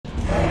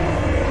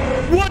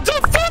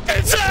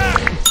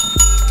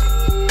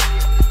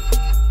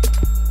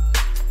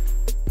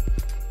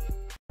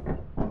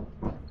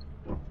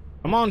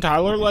Come on,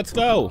 Tyler, let's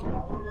go.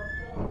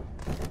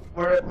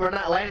 We're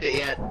not landed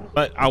yet.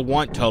 But I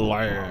want to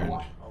land.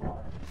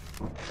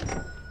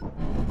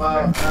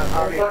 Well,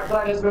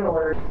 plan has been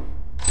ordered.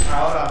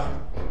 Hold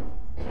on.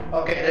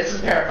 Okay, this is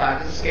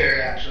terrifying. This is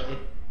scary, actually.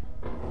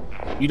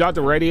 You got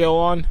the radio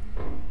on?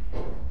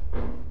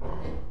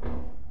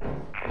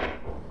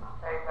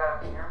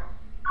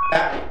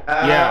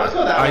 Yeah, let's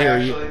go that I way, hear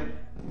actually. you.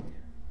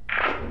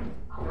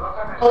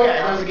 Oh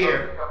yeah, there's a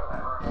gear.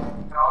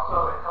 And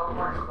also, it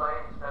teleports your plane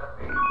instead of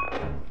me.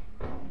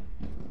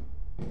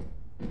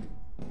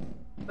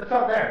 It's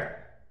out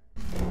there.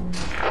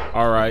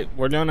 All right,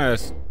 we're gonna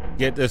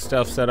get this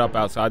stuff set up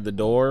outside the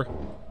door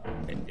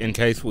in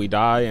case we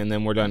die, and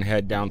then we're gonna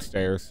head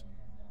downstairs.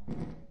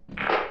 Yeah,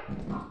 I'm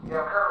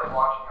currently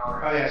watching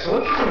already. Oh yeah, so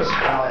let's just this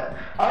pallet.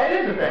 Oh, it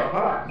is a thing.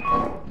 Hold on.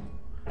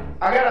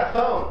 I got a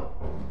phone.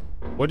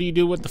 What do you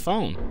do with the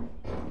phone?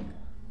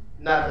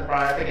 Nothing,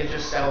 Brian. I think it's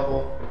just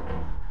sellable.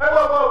 Hey,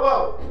 whoa, whoa,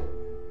 whoa!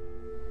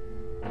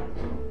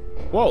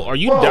 Whoa, are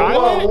you Whoa,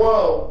 diving? whoa,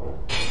 whoa!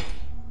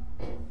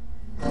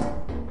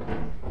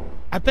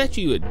 I bet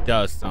you it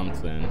does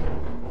something.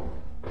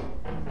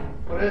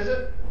 What is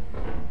it?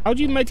 How'd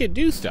you make it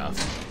do stuff?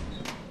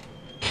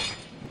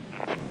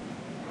 Can we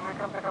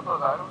come pick up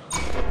those items?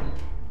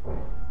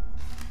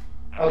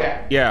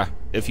 Okay. Yeah,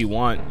 if you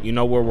want. You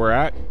know where we're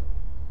at?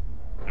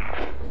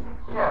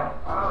 Yeah,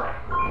 I know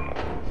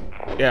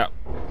that. Yeah,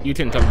 you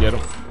can come get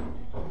them.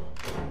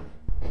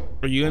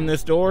 Are you in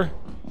this door?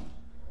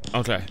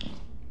 Okay.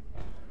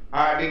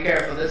 Alright, be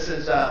careful. This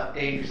is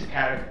dangerous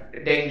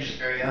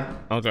area.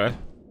 Okay.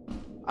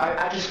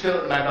 I just feel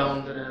it in my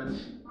bones. It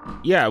is.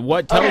 Yeah,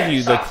 what tells Okay,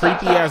 you stop, the stop,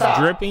 creepy ass stop,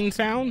 stop. dripping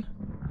sound?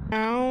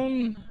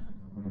 Oh!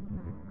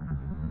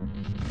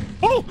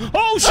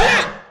 Oh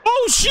shit!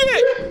 Oh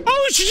shit!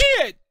 Oh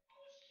shit!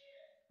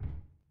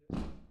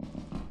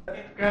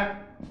 Okay.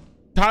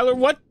 Tyler,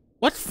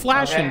 what's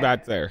flashing Okay.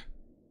 back there?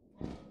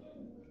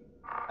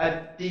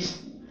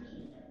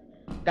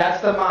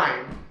 That's the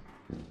mine.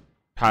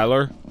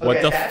 Tyler, what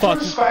Okay, the that's fuck? where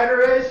the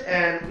spider is,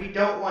 and we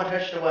don't want to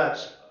touch the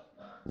webs.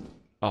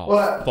 Oh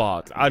What?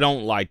 fuck! I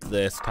don't like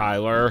this,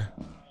 Tyler.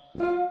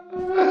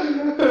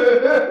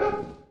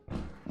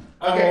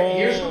 Okay,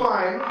 here's the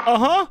mine.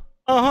 Uh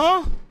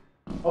huh.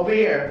 Over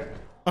here.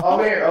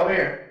 Over here. Over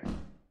here.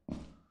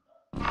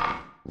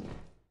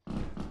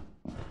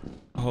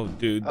 Oh,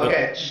 dude.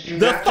 Okay, just do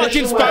The not touch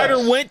fucking the spider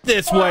webs. went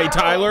this way,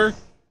 Tyler.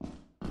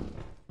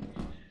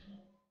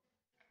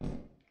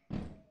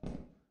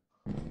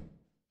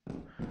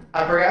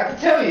 I forgot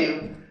to tell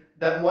you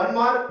that one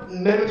mod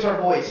mimics our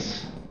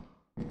voice.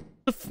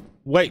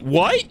 Wait,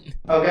 what?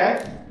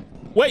 Okay?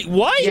 Wait,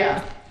 what?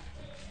 Yeah.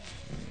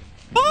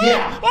 Oh,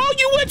 Yeah. oh,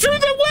 you went through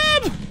the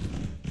web.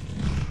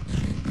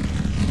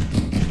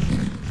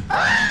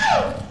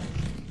 Oh!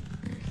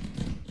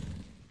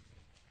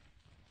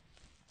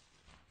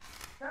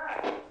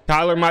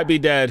 Tyler might be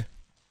dead.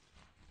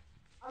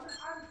 I'm gonna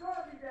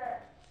be dead.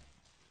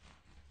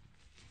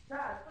 Guys,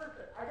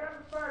 listen, I got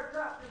the spider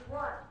trapped. Just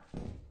run.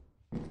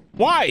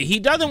 Why? He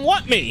doesn't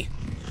want me.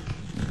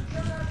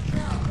 Go.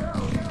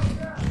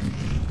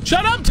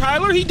 Shut up,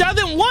 Tyler. He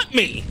doesn't want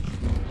me.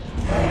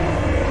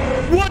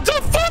 What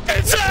the fuck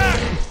is that?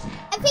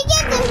 I think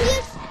it's a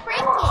huge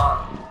cricket.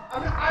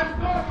 I'm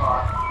going.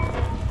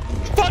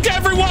 Fuck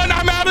everyone.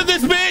 I'm out of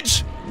this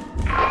bitch.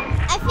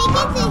 I think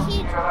it's a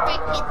huge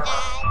cricket,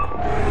 Dad.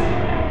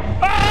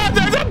 Ah,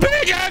 there's a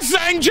big ass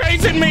thing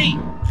chasing me.